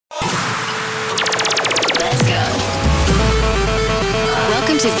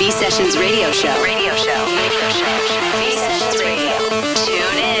to V Sessions Radio Show. Radio Show. V Sessions Radio.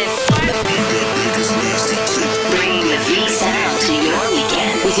 Tune in. Bringing the V sound to your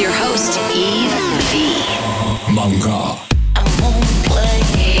weekend with your host, Yves V. Manga.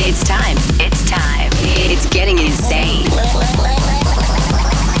 It's time. It's time. It's getting insane.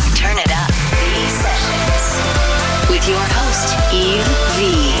 Turn it up. V Sessions. With your host, Yves V.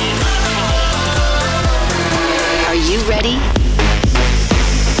 Are you ready?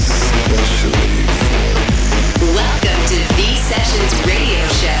 Welcome to V Sessions Radio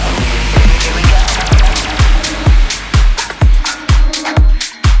Show. Here we go.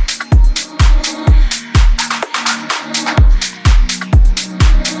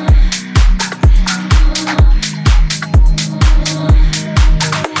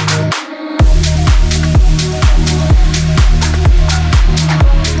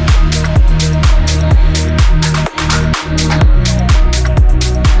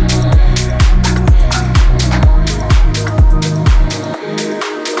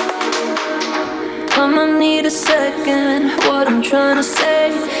 Trying to say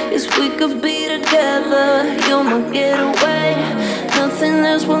is we could be together. You're my getaway. Nothing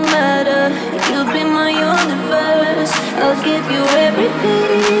else will matter. You'll be my universe. I'll give you every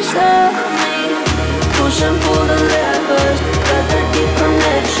piece of me. Push and pull the levers. Got that deep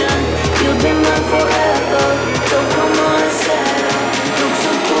connection. You'll be mine forever. So come on and settle. Look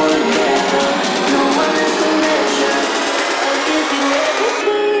so cool together. No one has to measure. I'll give you every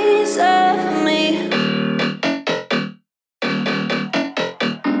piece of me.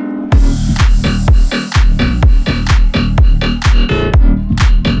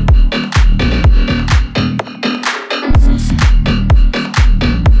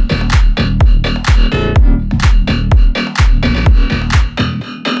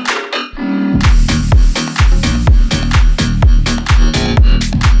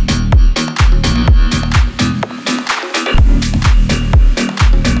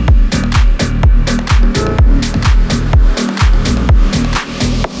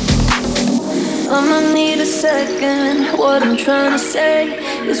 What I'm trying to say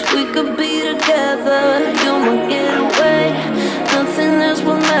is we could be together. You're my getaway. Nothing else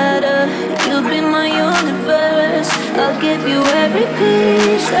will matter. You'll be my universe. I'll give you every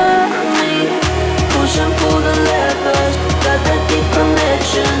piece of me. Push and pull the levers. Got that deep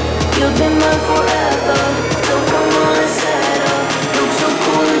connection. You'll be mine forever. So come on and settle. Look so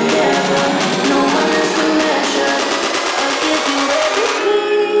cool together. No one has to measure. I'll give you every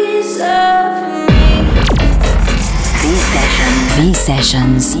piece of me. V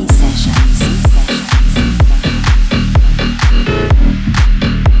Sessions.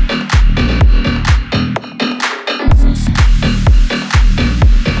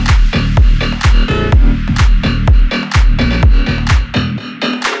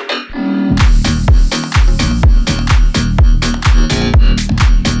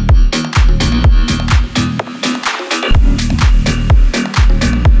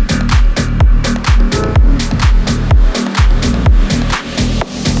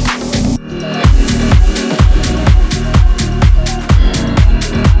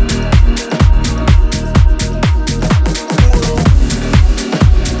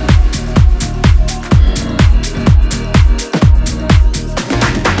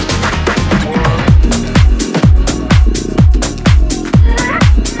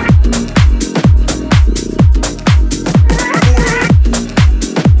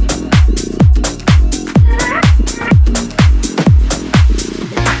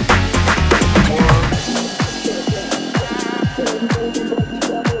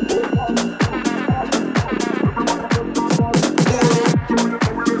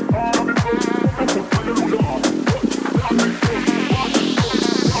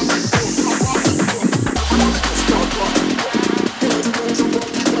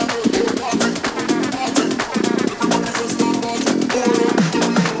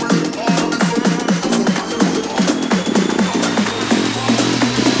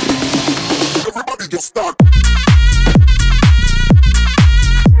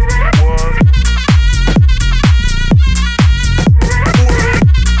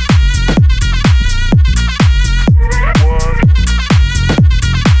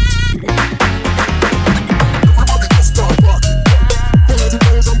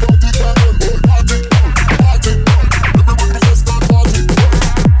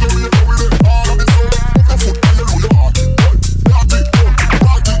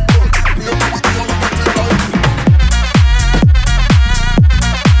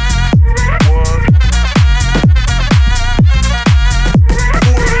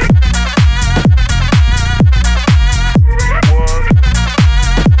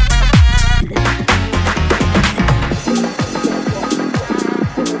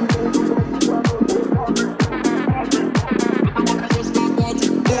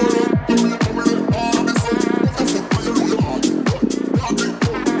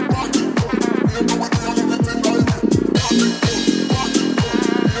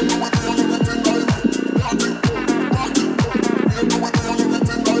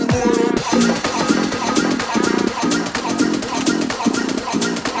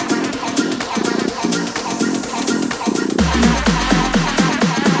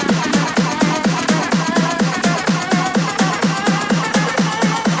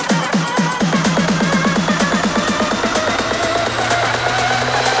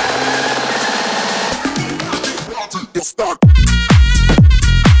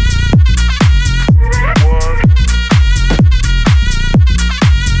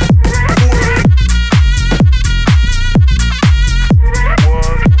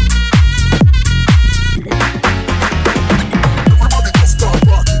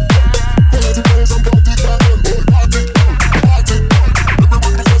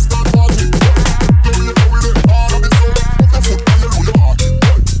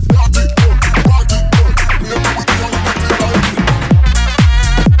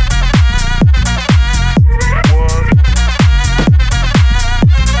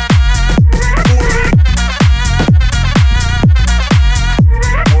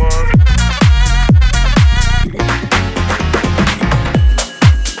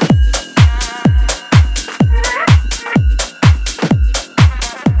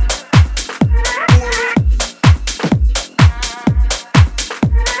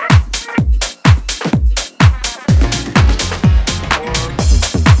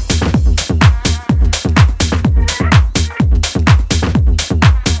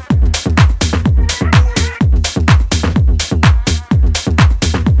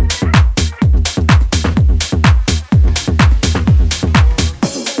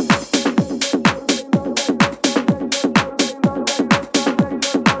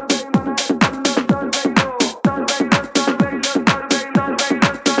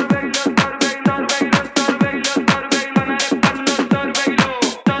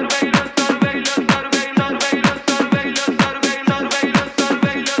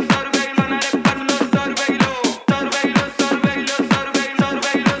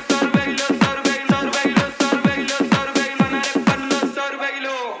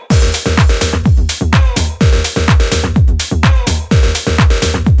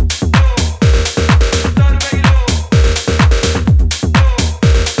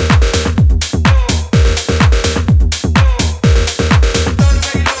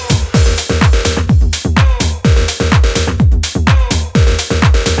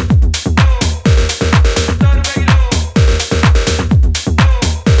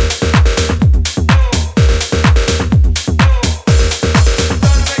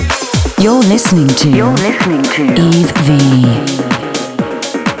 listening to Yves V.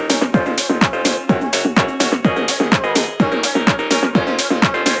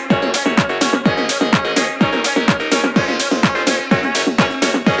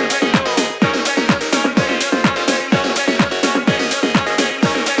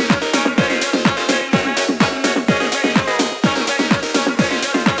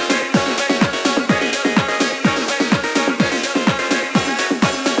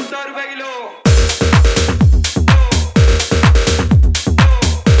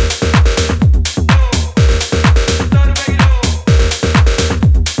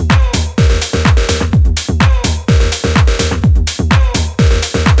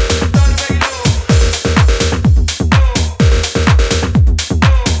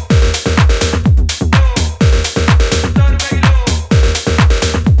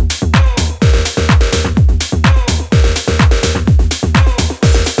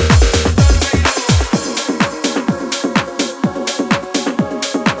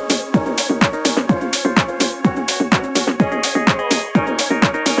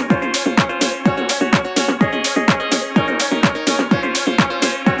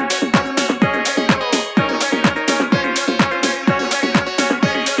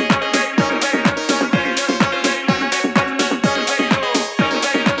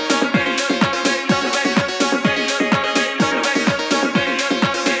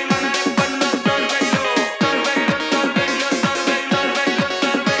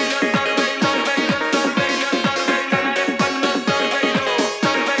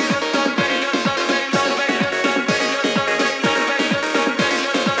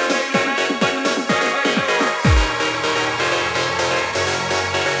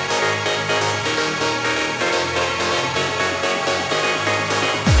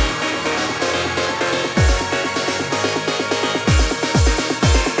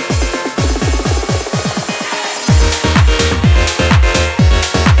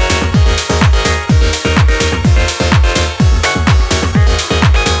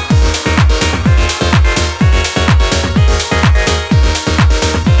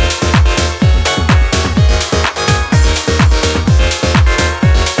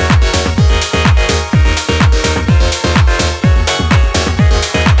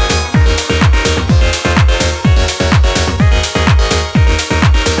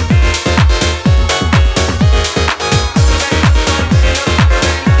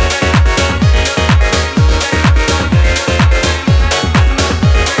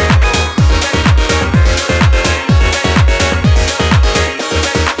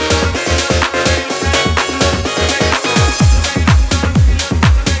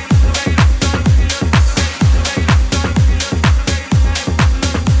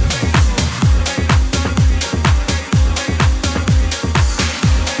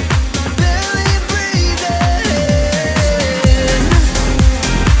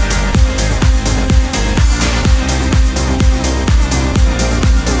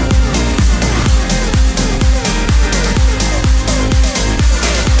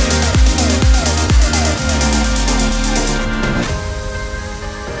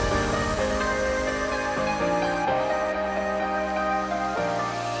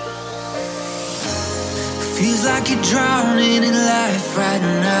 Feels like you're drowning in life right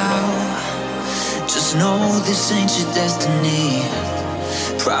now. Just know this ain't your destiny.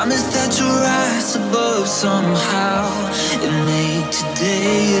 Promise that you'll rise above somehow and make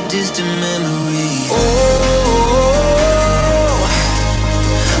today a distant memory. Oh,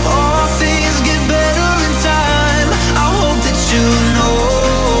 all things get better in time. I hope that you know.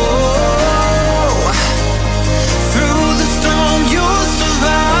 Through the storm you'll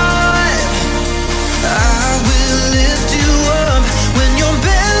survive. I will lift you up when you're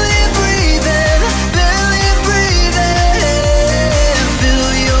barely breathing, barely breathing.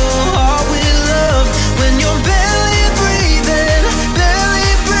 Fill your heart with love when you're barely breathing,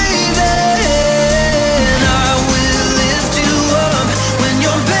 barely breathing. I will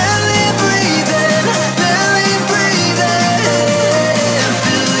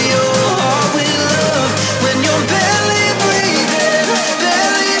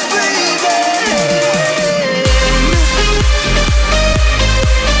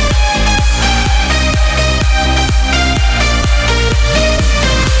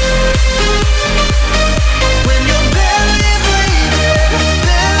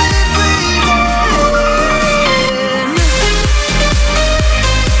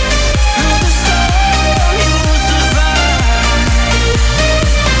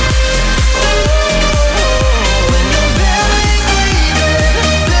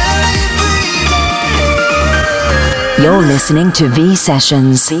You're listening to V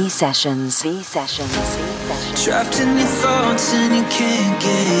Sessions. V Sessions. V Sessions. V Sessions. Trapped in your thoughts and you can't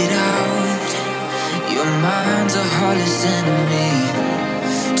get out. Your mind's a heartless enemy.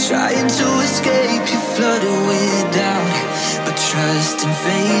 Trying to escape, you're flooded with doubt. But trust and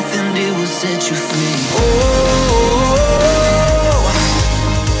faith and it will set you free. Oh,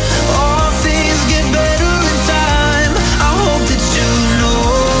 all things get better in time. I hope that you know.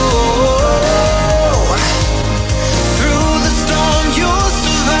 Through the storm you'll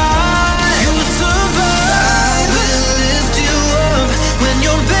survive. You'll survive. I will lift you up when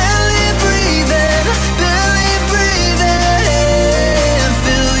you're barely breathing. Barely breathing.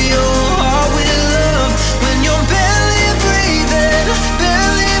 Fill your heart with love when you're barely breathing.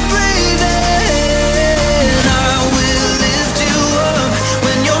 Barely breathing. I will lift you up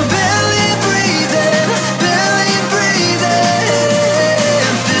when you're barely breathing. Barely breathing.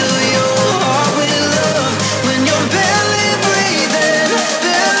 Fill your heart with love when you're barely breathing.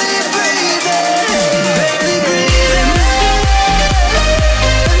 Barely breathing. Barely breathing.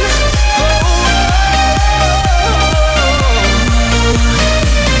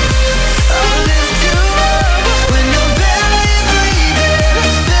 I'll lift you up when you're barely breathing.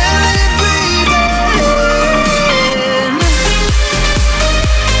 Barely breathing.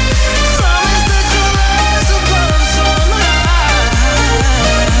 Promise that you'll rise above somehow.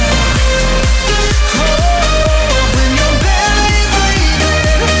 Oh, when you're barely breathing.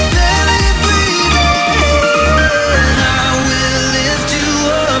 Barely breathing. I will lift you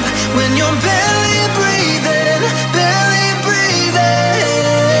up when you're barely breathing. Barely breathing.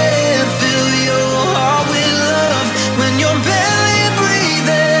 Fill your heart with love when you're barely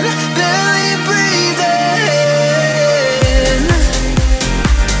breathing. Barely breathing.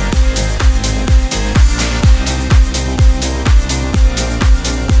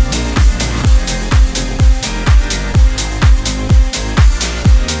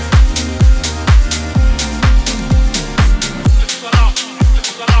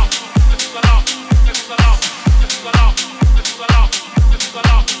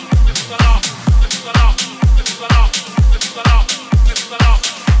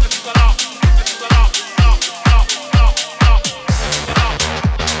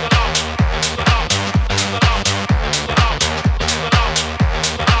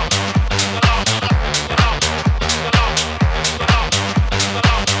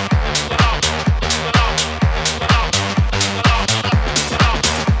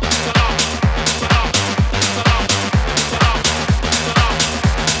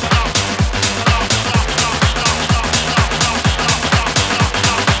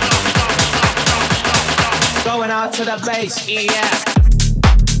 Going out to the base, yeah.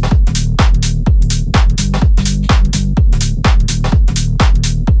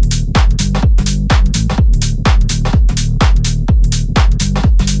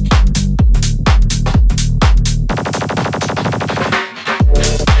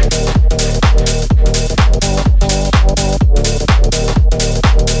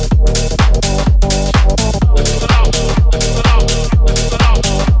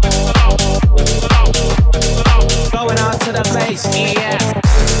 Going out to the base, yeah.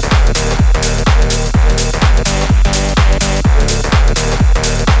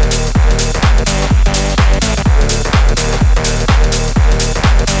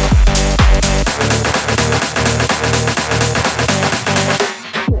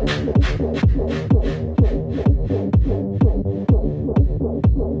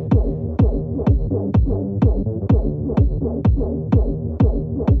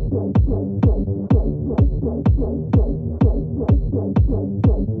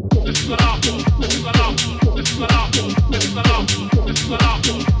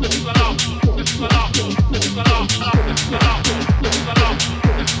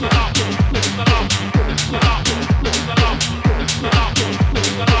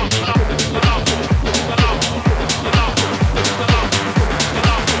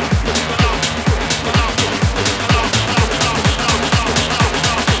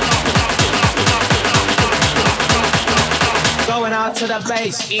 Going out to the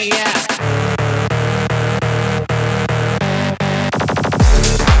base, yeah.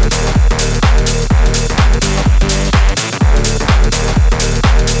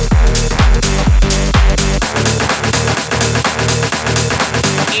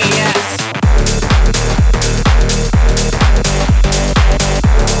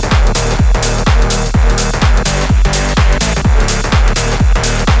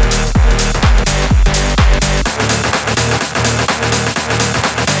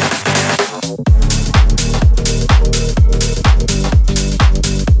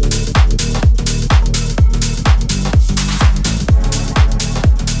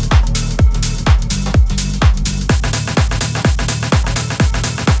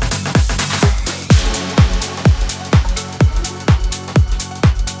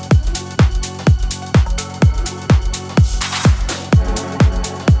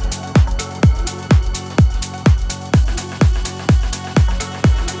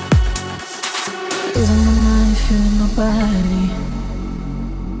 Losing my mind, feeling my body.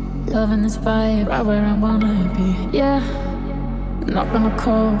 Loving this vibe, right where I wanna be. Yeah, not gonna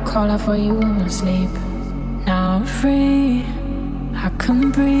call out for you in my sleep. Now I'm free, I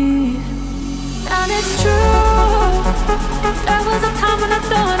can breathe. And it's true, there was a time when I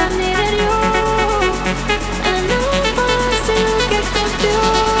thought I needed you. And now I see you get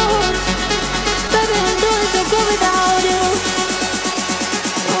confused. Baby, I'm doing so good without you.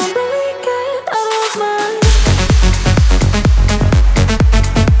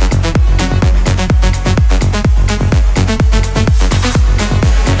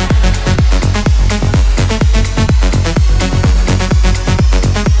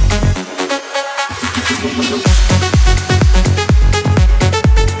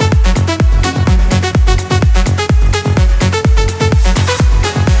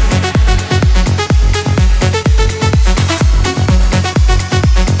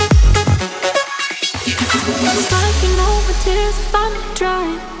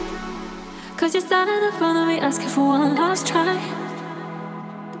 Asking for one last try.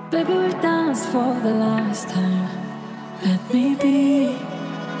 Baby, we've danced for the last time. Let me be,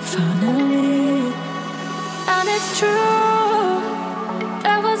 finally. And it's true,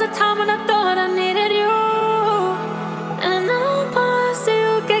 there was a time when I thought I needed you. And now I see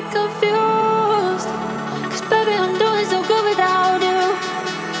you get confused. Cause baby, I'm doing so good without you.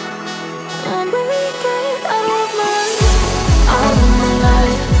 And baby, get out of my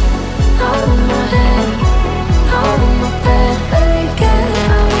life, out of my head. Out of my bed, baby, get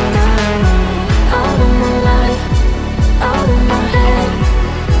out of my mind. Out of my life, out of my head.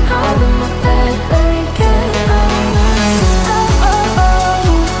 Out of my bed, baby, get out of my mind. Oh, oh, oh,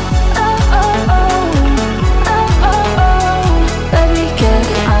 oh, oh, oh, oh, oh, oh, baby, get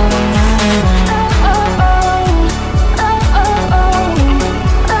out of my mind. Oh, oh, oh, oh, oh,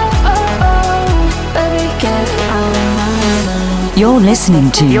 oh, oh, oh, baby, get out of my mind. You're listening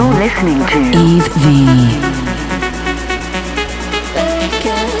to Yves V.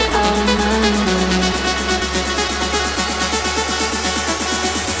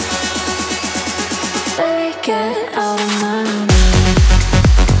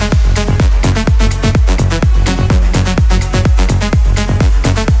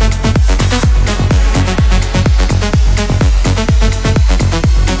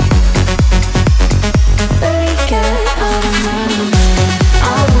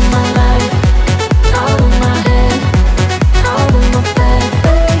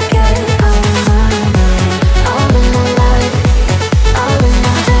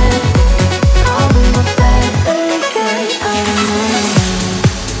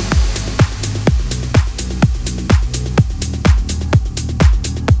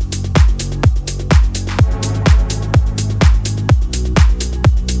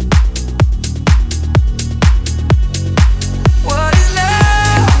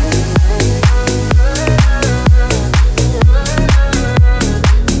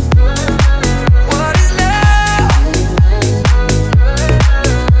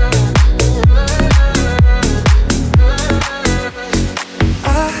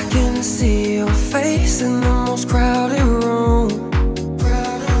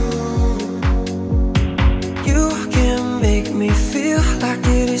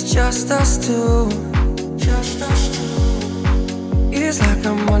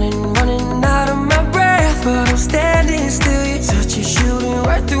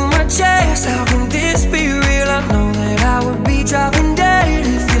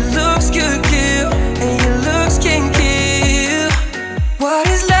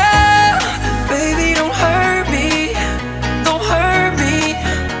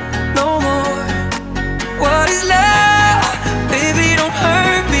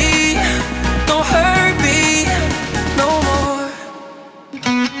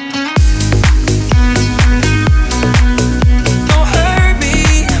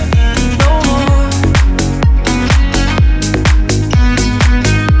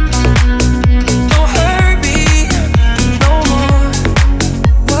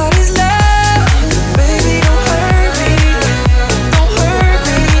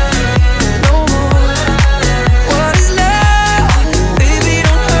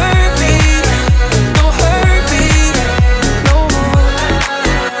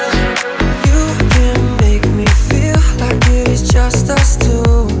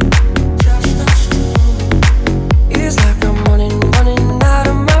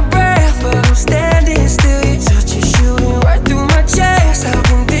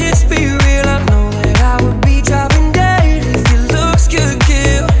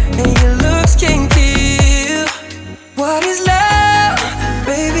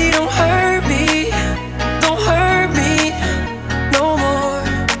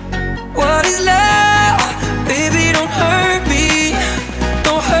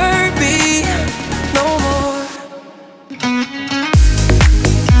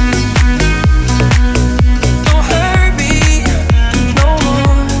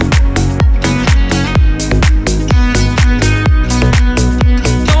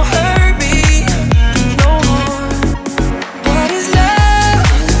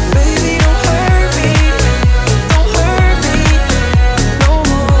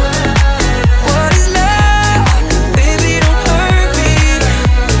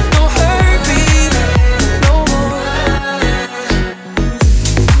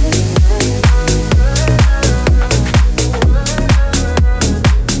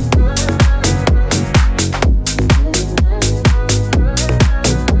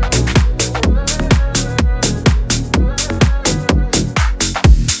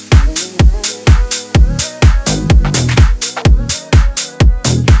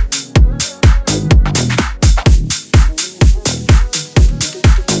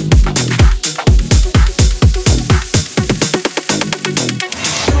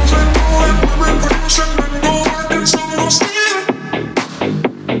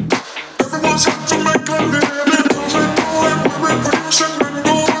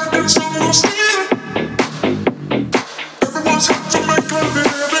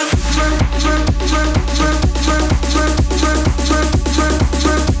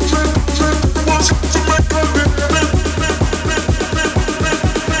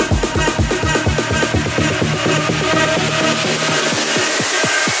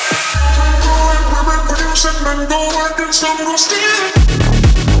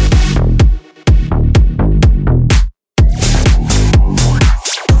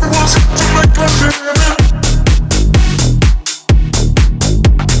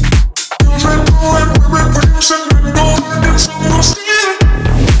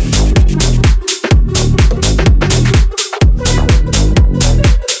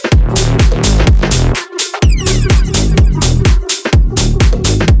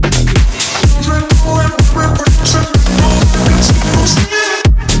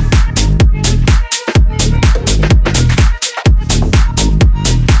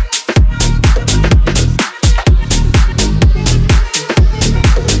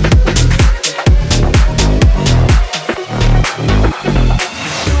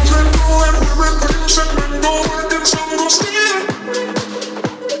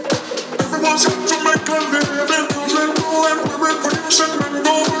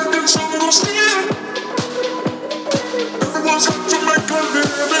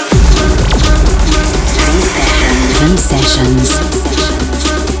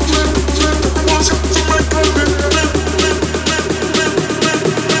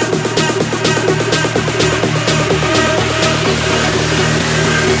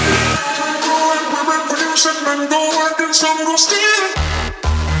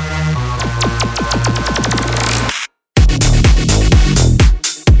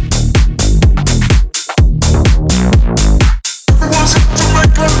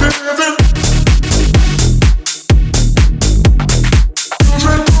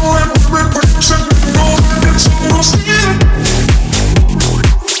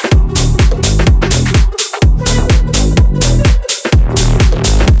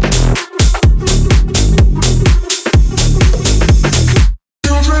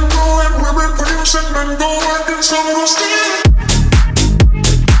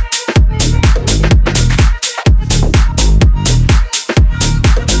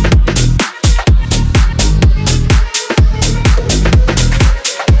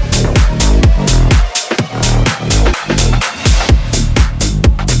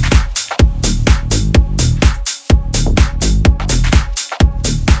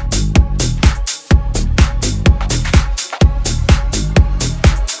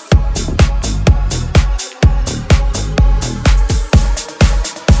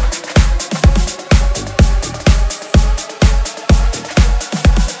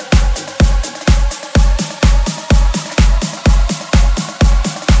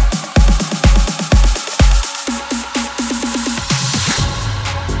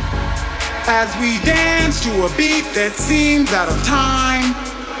 as we dance to a beat that seems out of time,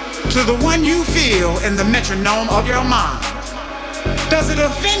 to the one you feel in the metronome of your mind. Does it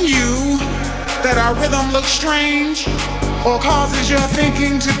offend you that our rhythm looks strange, or causes your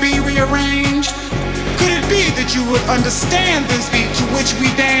thinking to be rearranged? Could it be that you would understand this beat to which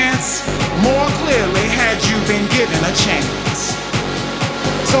we dance more clearly had you been given a chance?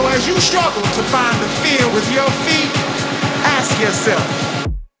 So as you struggle to find the feel with your feet, ask yourself,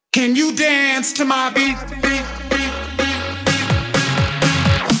 can you dance to my beat?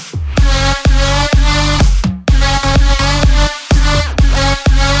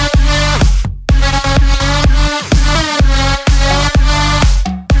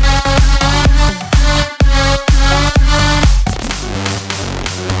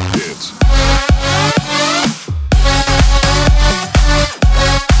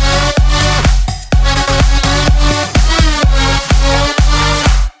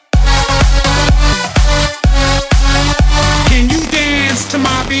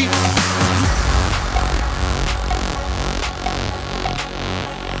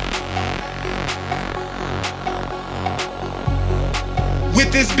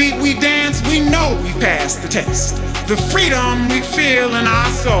 The test, the freedom we feel in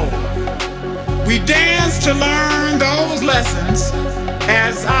our soul. We dance to learn those lessons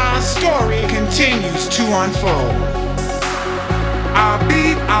as our story continues to unfold. Our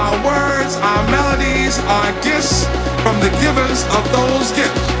beat, our words, our melodies are gifts from the givers of those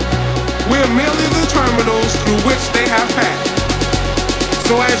gifts. We're merely the terminals through which they have passed.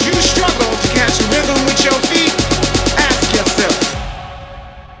 So as you struggle to catch a rhythm with your feet, ask yourself,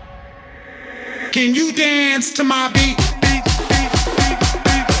 can you dance to my beat?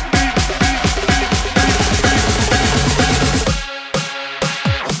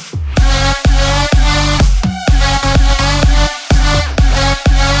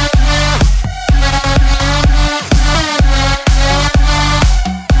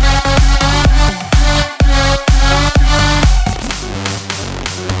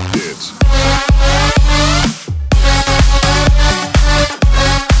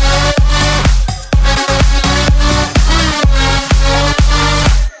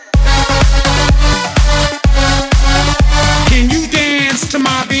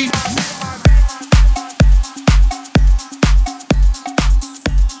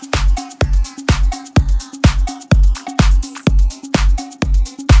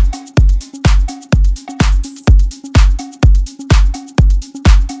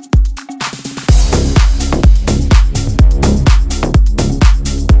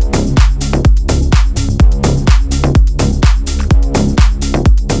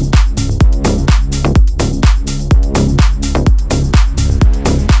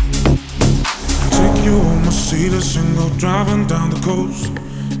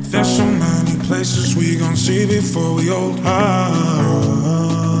 places we gon' see before we old.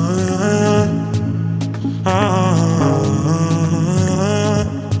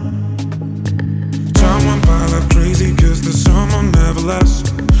 Time went by like crazy, cause the summer never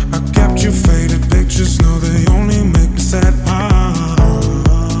lasts. I kept you faded pictures, know they only make me sad.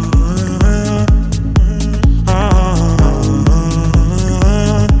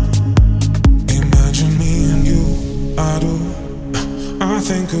 Imagine me and you, I do. I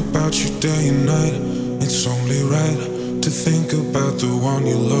think about you day and night. It's only right to think about the one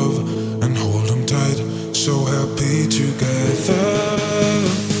you love and hold them tight. So happy together.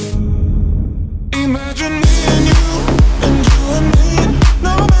 Imagine me and you and me.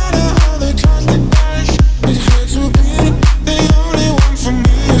 No matter how they toss the dash, it's here to be. The only one for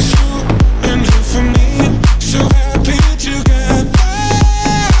me is you, and you for me. So happy together.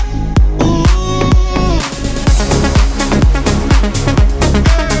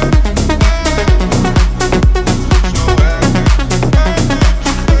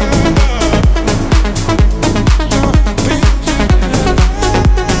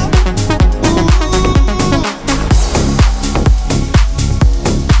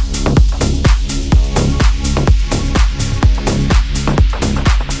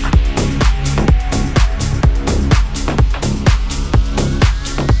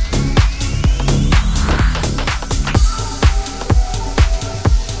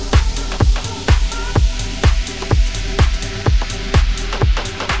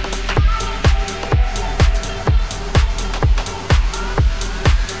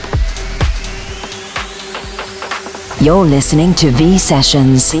 You're listening to V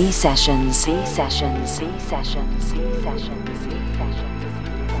Sessions. V Sessions. V Sessions. V Sessions. V Sessions.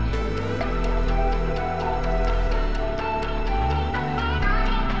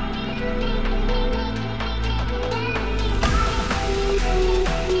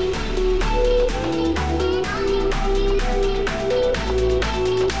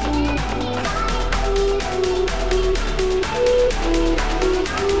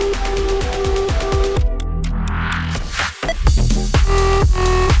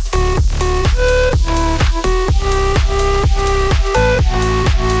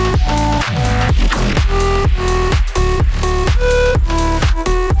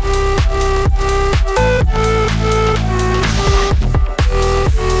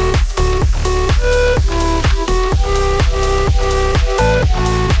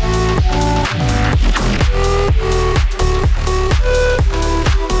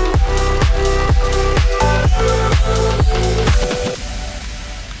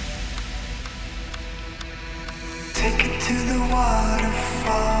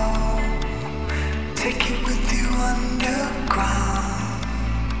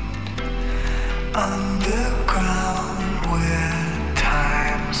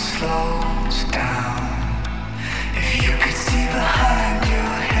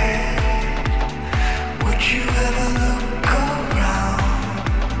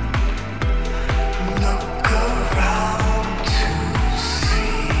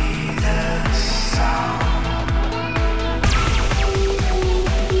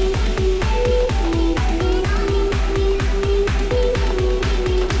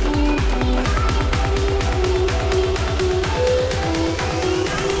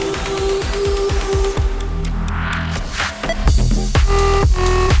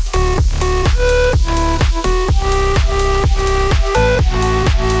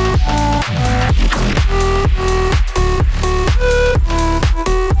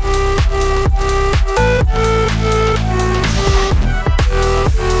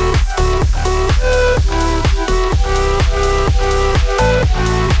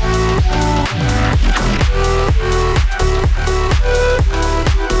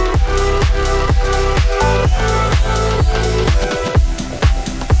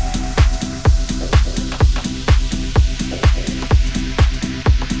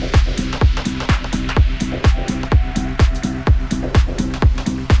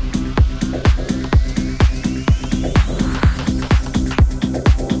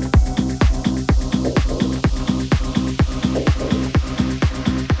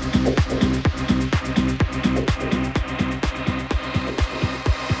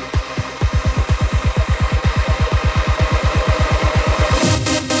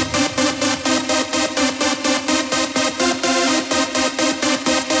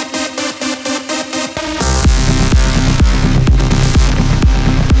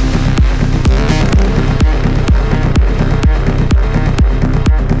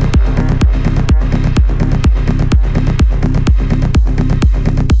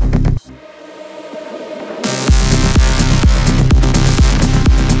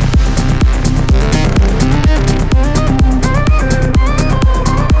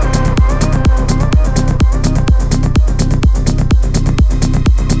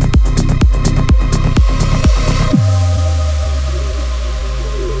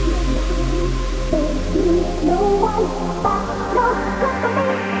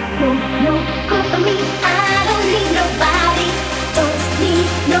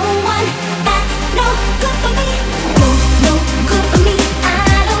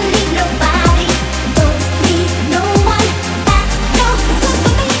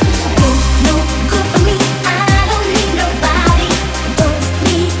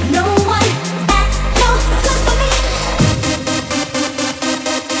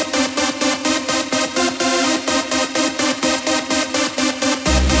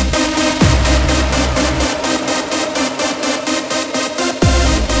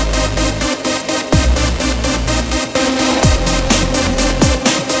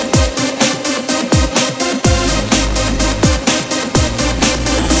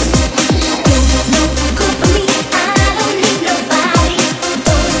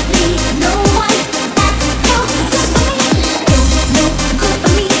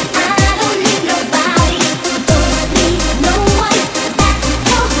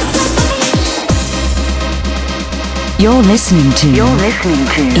 You're listening to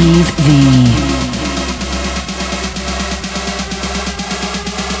Yves V.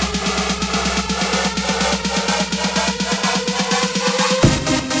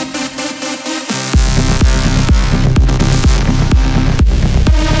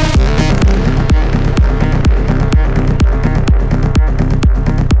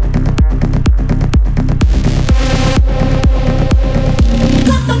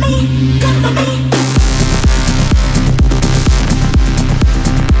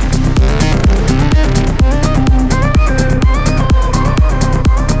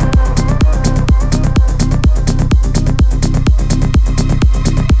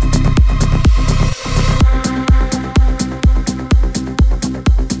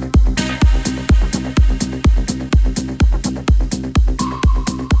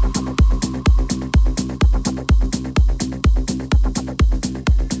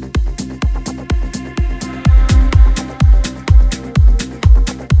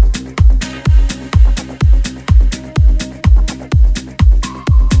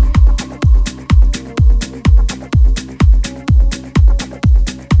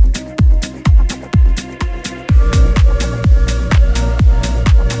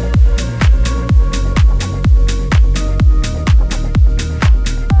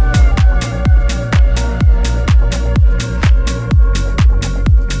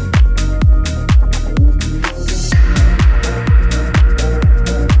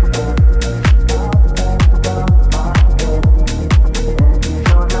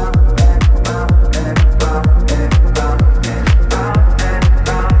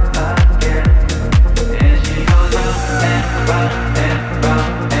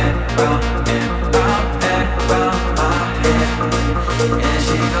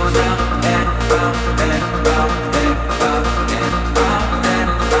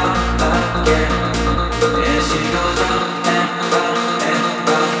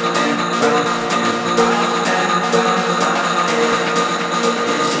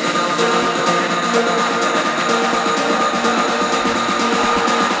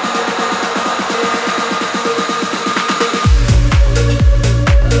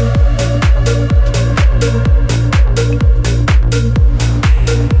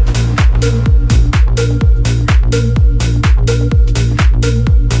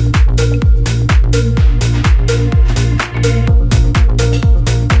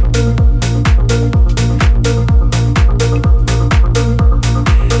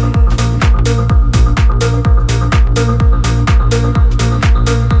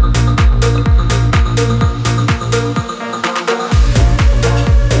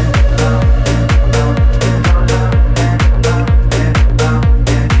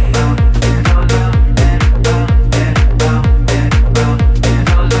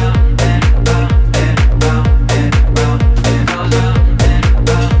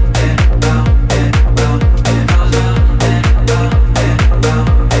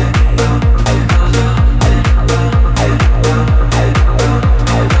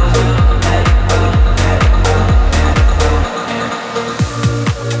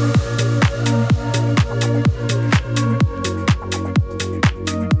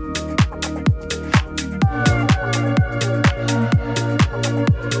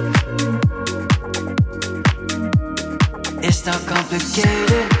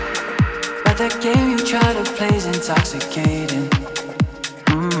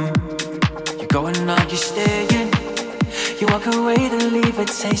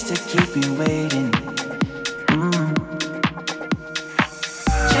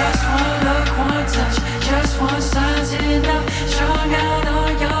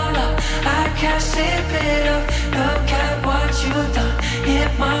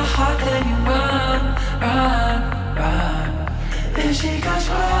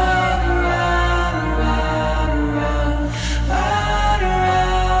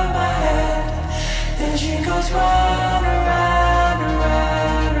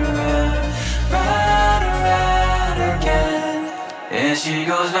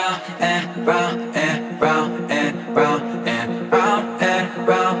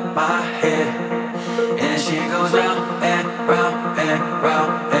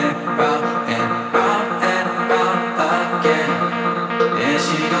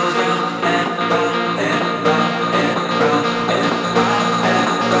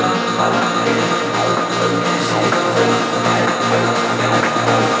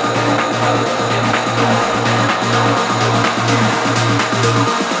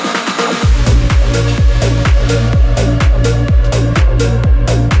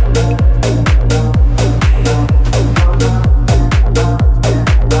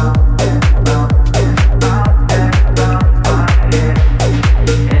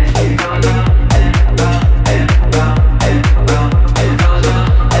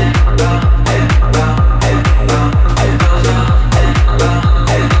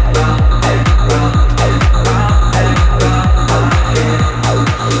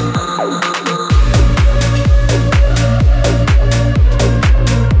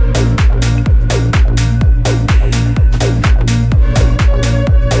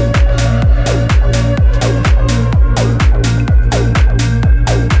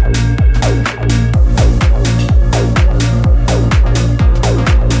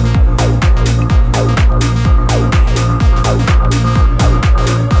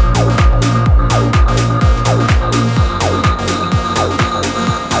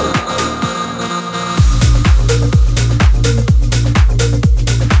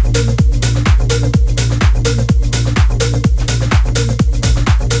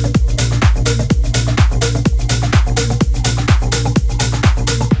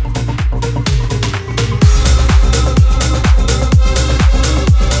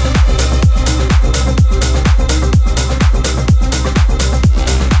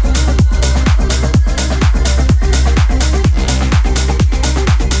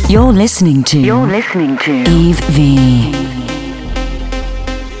 You're listening to Yves V.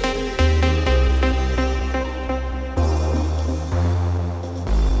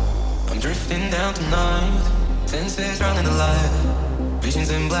 I'm drifting down tonight, senses running alive, visions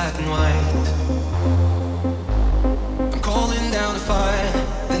in black and white. I'm calling down the fire,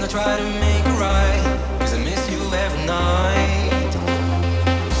 then I try to make it right, 'cause I miss you every night.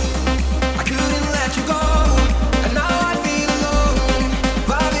 I couldn't let you go, and now I feel alone,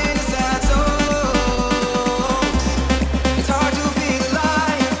 vibing the sad songs. It's hard to feel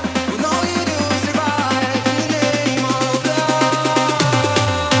alive when all you do is survive in the name of love.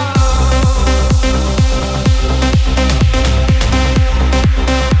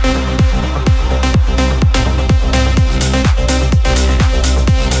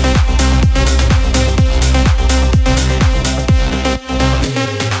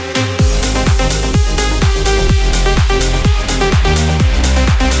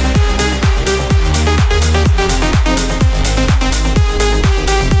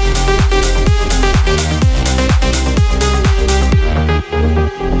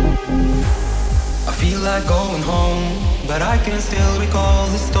 I feel like going home, but I can still recall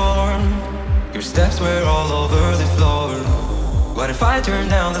the storm. Your steps were all over the floor. What if I turn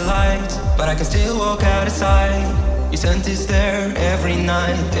down the lights, but I can still walk out of sight? Your scent is there every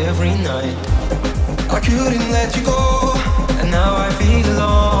night, every night. I couldn't let you go, and now I feel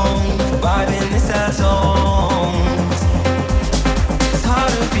alone, vibing the sad songs. It's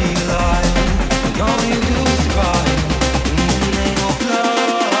hard to feel alive when all you do is survive in the name of love.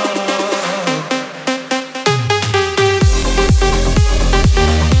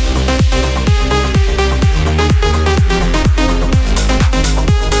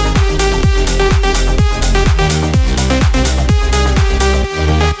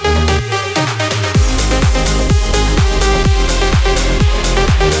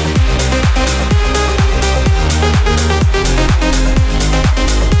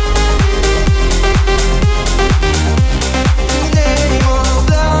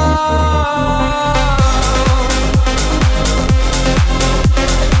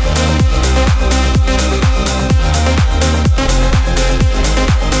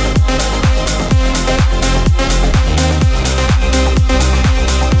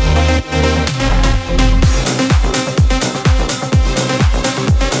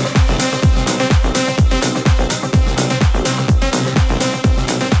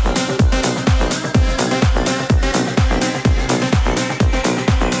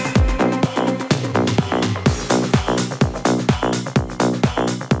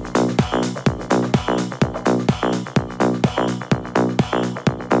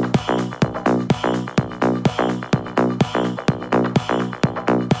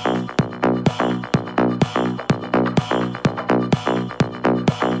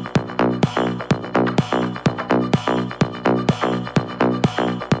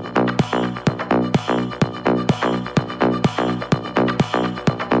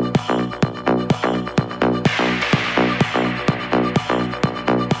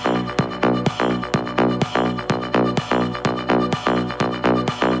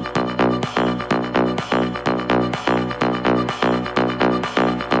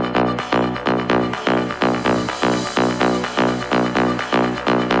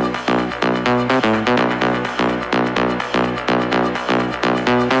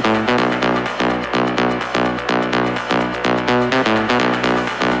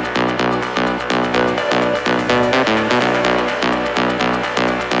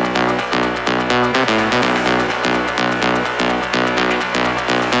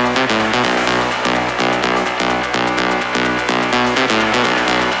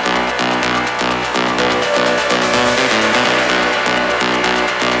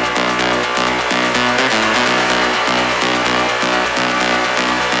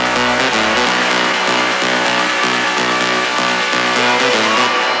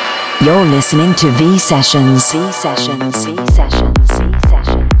 You're listening to V Sessions. V Sessions. V Sessions. V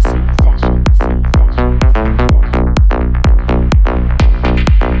Sessions.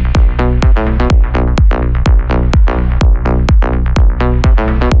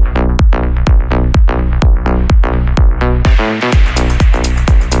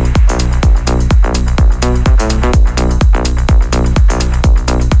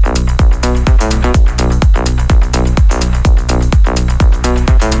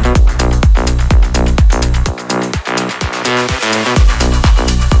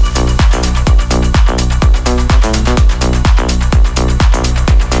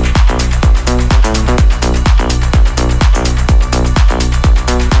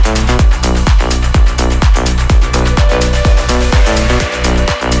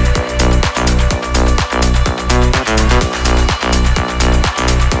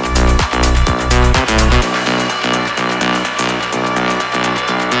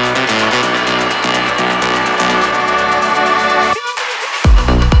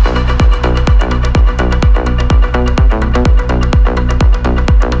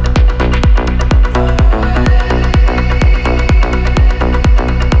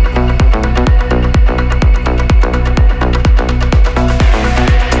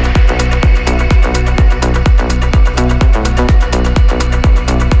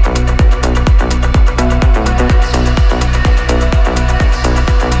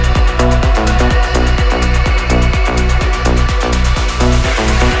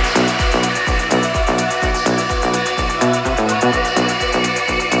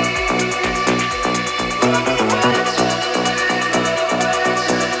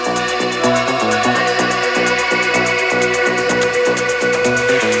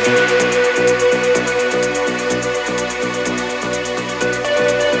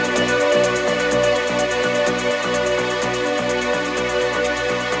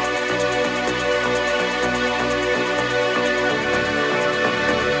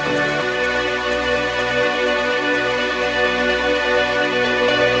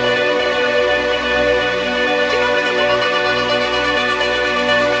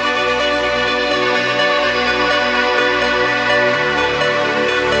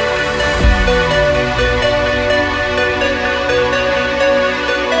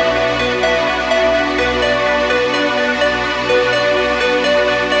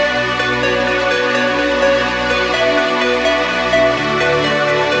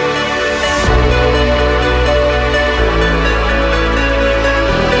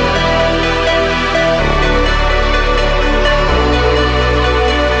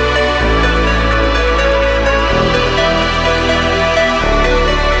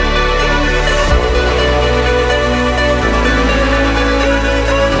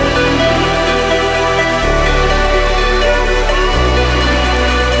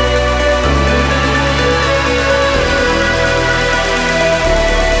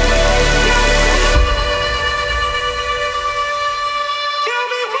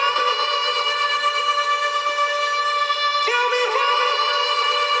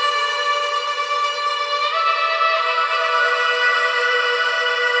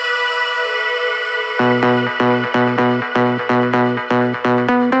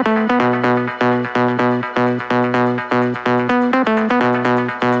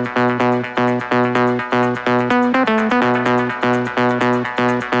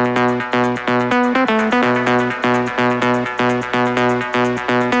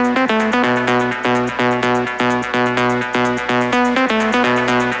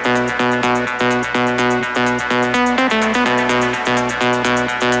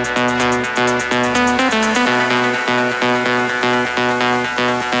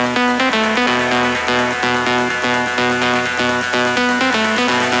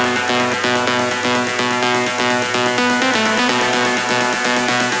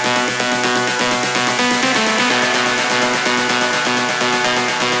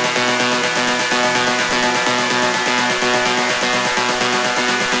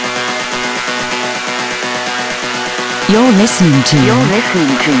 You're listening to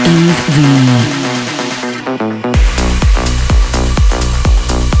Yves V.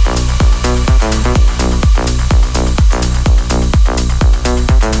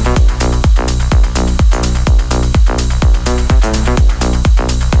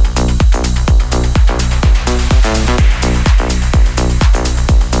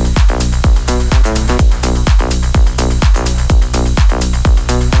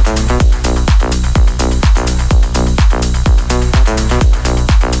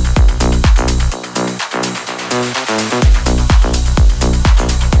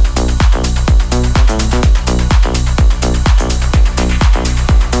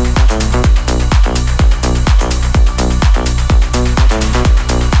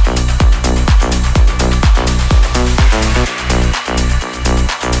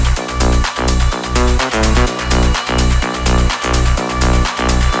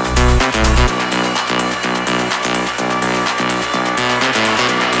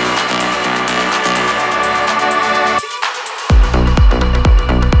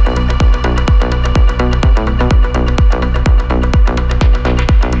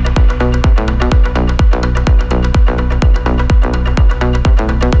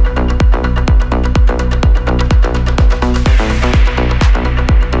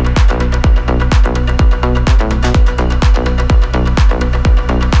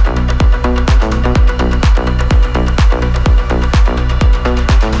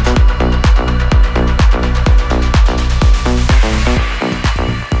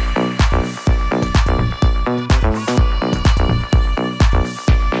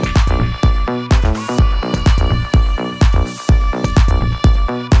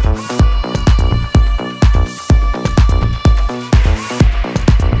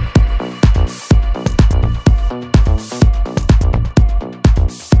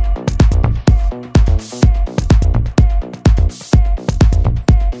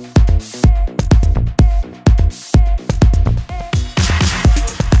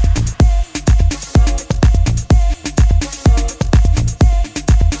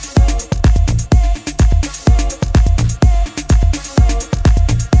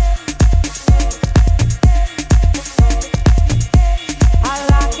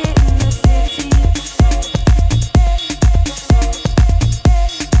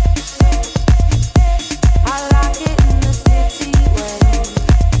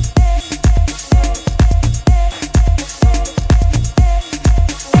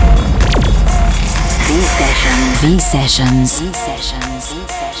 V-Sessions.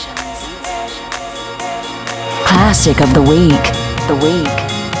 Classic of the week.